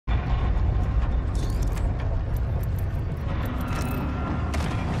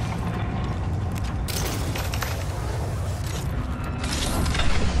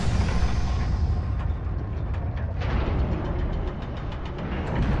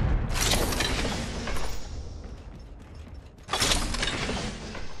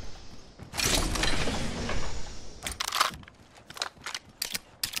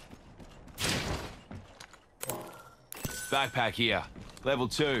Backpack here. Level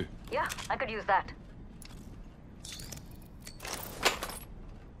 2. Yeah, I could use that.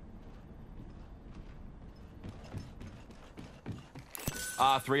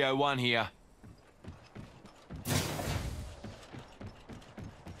 R301 here.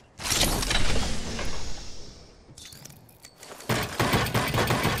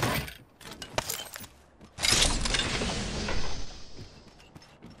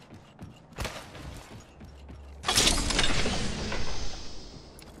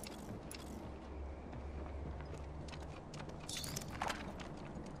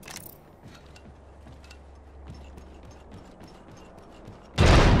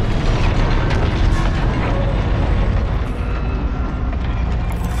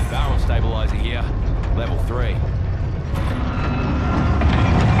 Stabilizer here. Level 3.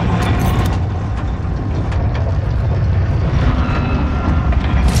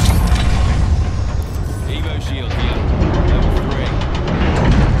 Evo shield here. Level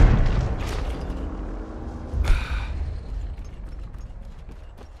 3.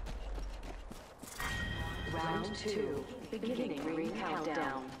 Round 2. Beginning ring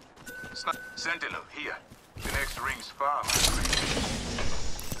countdown. Sentinel, here. The next ring's far.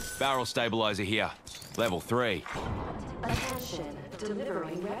 Barrel stabilizer here. Level 3. Attention,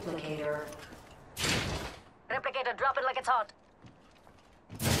 delivering replicator. Replicator, drop it like it's hot.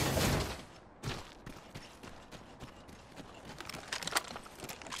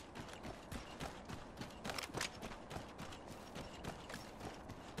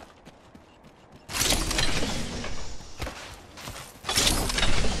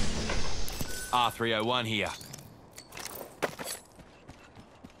 R301 here.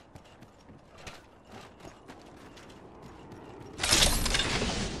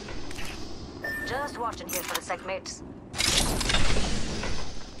 Just watching here for a sec, mates.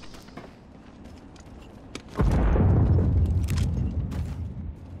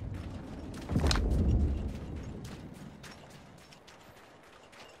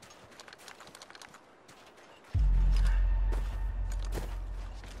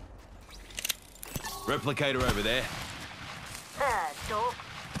 Replicator over there. Dope.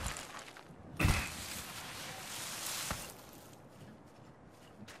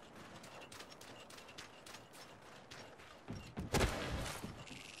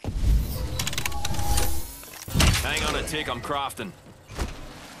 Hang on a tick, I'm crafting.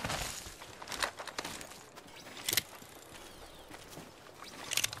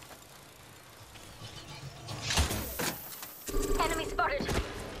 Enemy spotted.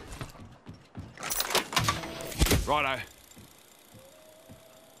 Righto.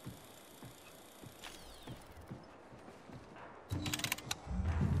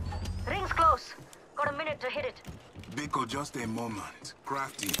 Ring's close. Got a minute to hit it. Biko, just a moment.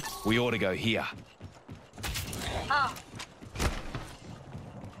 Crafty. We ought to go here. Oh.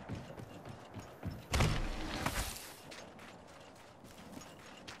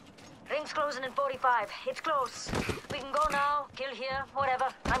 Ring's closing in 45. It's close. We can go now, kill here, whatever.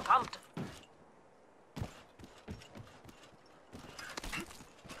 I'm pumped.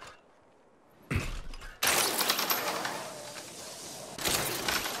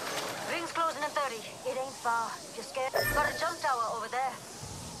 Ring's closing in 30. It ain't far. Just scared. Got a jump tower over there.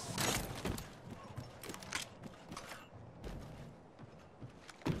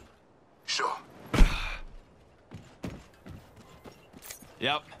 Sure.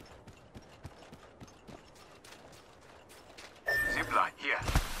 Yep. Zipline, here.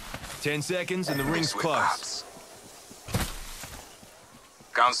 10 seconds and the ring's This way, close. perhaps.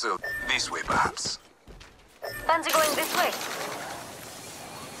 Council, this way, perhaps. Fancy going this way?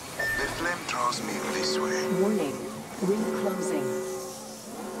 The flame draws me this way. Warning, ring closing.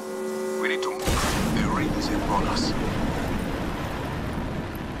 We need to move. The ring is upon us.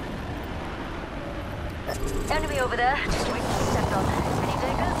 Enemy over there. Just wait to be stepped on. Any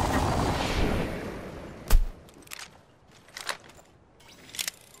takers?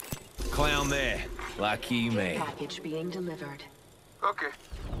 Clown there. Lucky me. Package being delivered. Okay.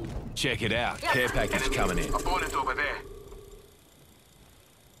 Check it out. Yeah. Care package Enemy. coming in. Opponent over there.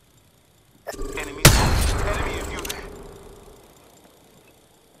 Enemy. Enemy in view there.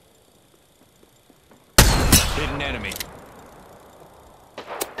 Hidden enemy.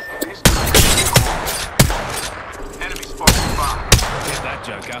 This enemy spotted far. Get that,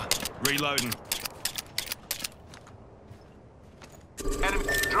 Joker. Reloading. Enemy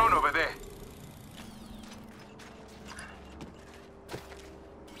drone over there.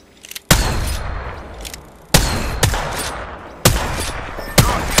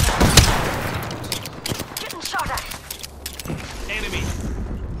 Getting shot at. Enemy.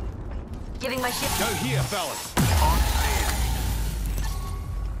 Giving my ship. Go here, fellas. On clear.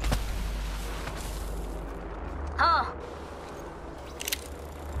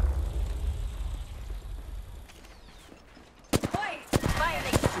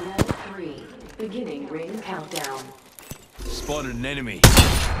 Spotted an enemy.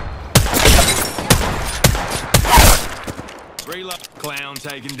 Reload. Clown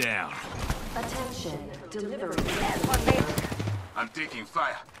taken down. Attention, delivery. One mate. I'm taking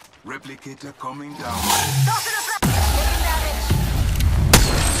fire. Replicator coming down. Toss in a flash. Taking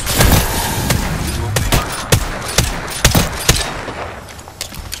damage.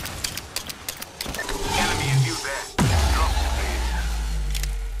 Enemy in view there. Drop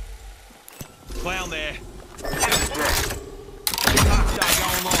the Clown there. blade. Enemy dead. Stay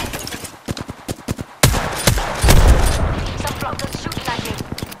going long. Some floaters shooting at me.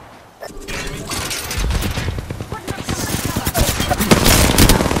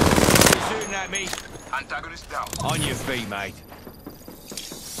 You're shooting at me. Antagonist down. On your feet, mate.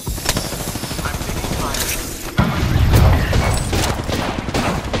 I'm taking fire.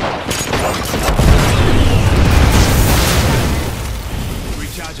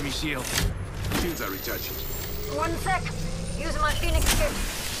 Recharging me shield. Shields are recharging. 1 sec. Using my Phoenix kit.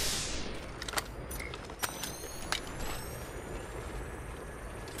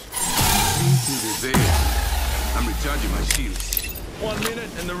 Into the veil. I'm recharging my shields. 1 minute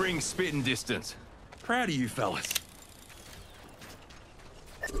and the ring's spitting distance. Proud of you fellas.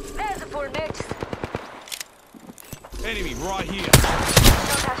 There's a full mate. Enemy right here.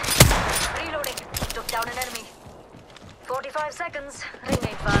 Shot at. Reloading. Took down an enemy. 45 seconds. Ring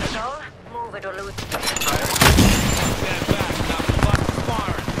ain't far at all. Move it or lose. Stand back. Now the fucking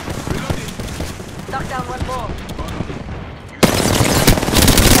firing. Reloading. Knock down one more.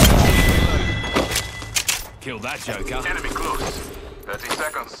 Kill that joker. Enemy close. 30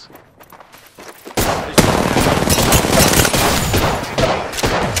 seconds.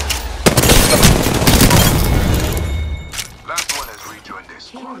 Last one has rejoined this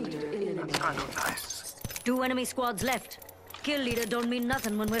squad. That's kind of nice. 2 enemy squads left. Kill leader don't mean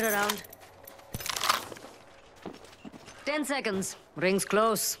nothing when we're around. 10 seconds. Ring's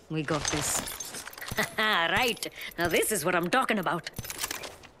close. We got this. Right. Now this is what I'm talking about.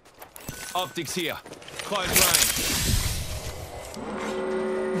 Optics here. Close range.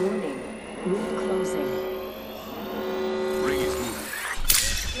 Warning. Ring closing. Ring is moving.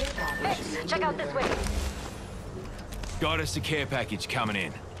 Mates, check out this way. Got us a care package coming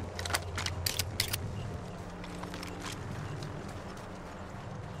in.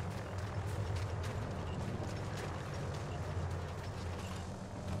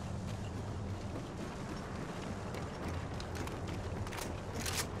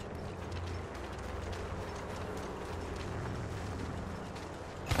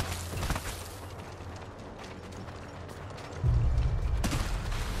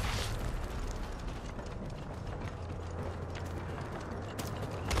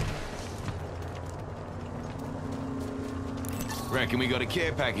 Reckon we got a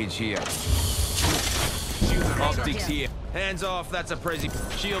care package here. Optics here. Hands off, that's a Prezi.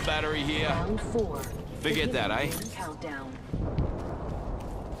 Shield battery here. Round 4. Forget that, eh? Beginning countdown.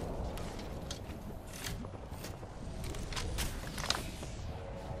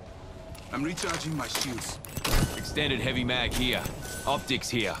 I'm recharging my shields. Extended heavy mag here. Optics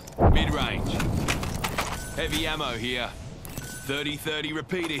here. Mid-range. Heavy ammo here. 30-30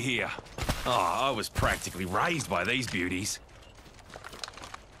 repeater here. Oh, I was practically raised by these beauties.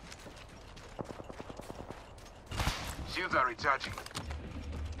 Shields are recharging.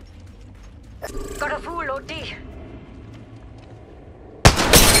 Got a full OT.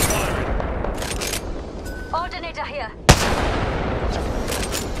 Alternator here.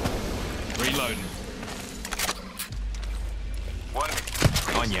 Reloading. One.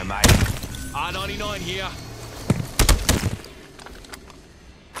 On you, mate. R99 here.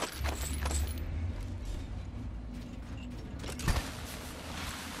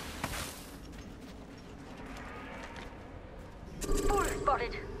 Full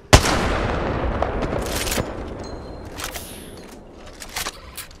spotted.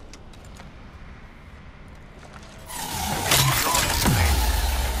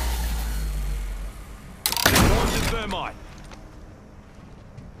 Launch the thermite.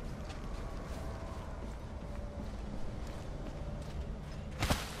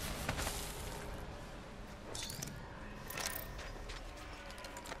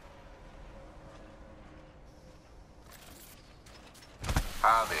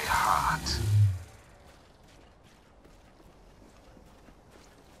 Are they hot?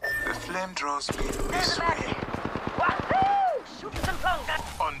 The flame draws me There's this a way. battery. Wahoo! Shooting some plunk.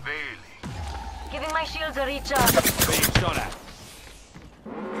 Unveiling. Giving my shields a recharge. Being shot at.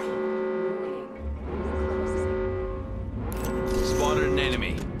 Spotted an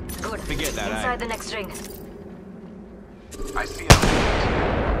enemy. Good. Forget that, Inside eh? the next ring. I see a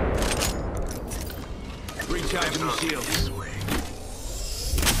Recharging the shield. this way.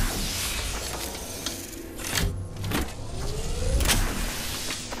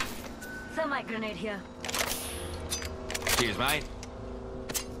 grenade here. Cheers, mate.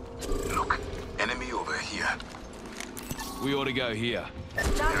 Look, enemy over here. We ought to go here.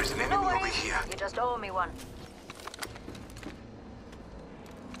 There is an enemy No over worries. here. You just owe me one.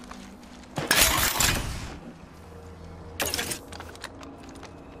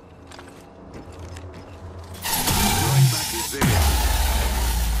 Drawing back this area.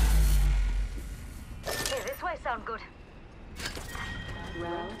 Hey, this way sound good.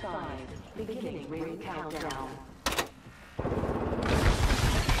 Round 5. Beginning ring countdown.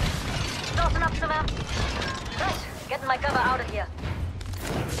 Tossing up some amp. Right, getting my cover out of here.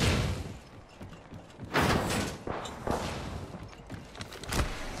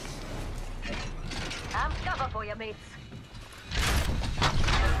 Amp cover for you, mates.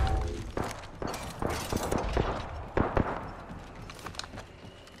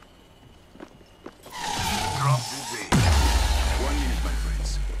 Drop this area. 1 minute, my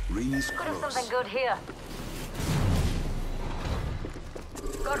friends. Ring is Could have close. something good here.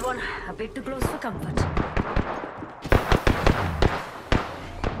 Got one. A bit too close for comfort.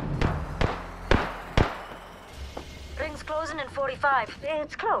 Ring's closing in 45.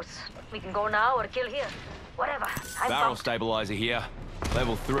 It's close. We can go now or kill here. Whatever. I'm Barrel pumped. stabilizer here.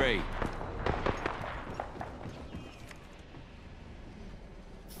 Level 3.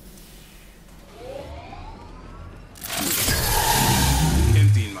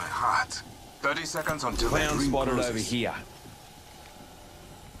 Empty in my heart. 30 seconds until that Clown ring spotted closes. over here.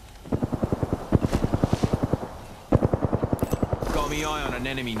 Got me eye on an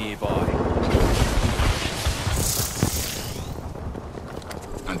enemy nearby.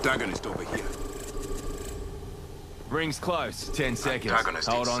 Antagonist over here. Ring's close. 10 seconds. Antagonist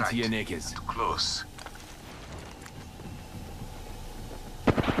in Hold on to sight. your knickers. Too close.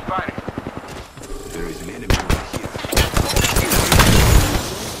 Firing. There is an enemy over here.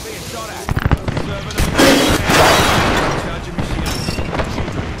 Being shot at. Serving them. Charging machines.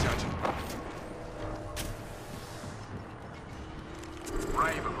 Shields are recharging.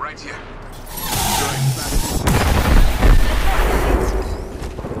 Rival right here. Drawing back.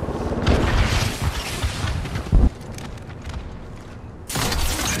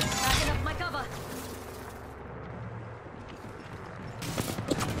 Backing up my cover.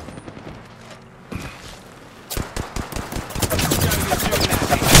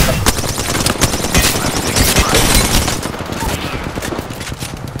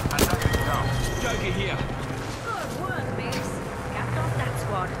 Antagonist down. Joker here. Good work, mates. Capped off that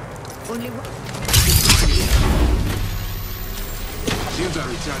squad. Only one. Shields are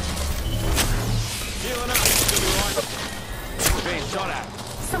recharging. Healing up. Should be right. Being shot at.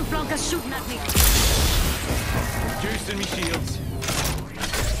 Some flunkers shooting at me. Juicing me shields.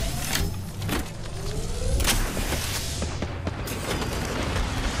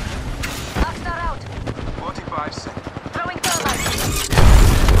 Rockstar out. 45 seconds. Throwing thermite.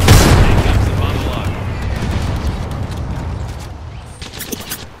 Handcuffs and bundle up.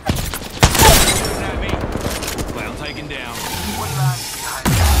 Shooting at me. Clown taken down. One man behind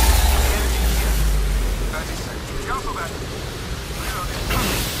me. Enemy here. 30 seconds. Cancel that. Reloading.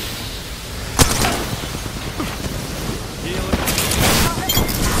 Healing.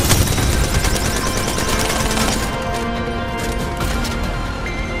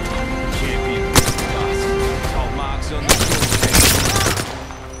 Champion. Dust. Top marks on the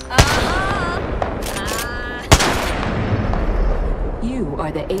You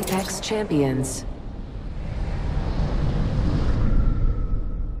are the Apex Champions.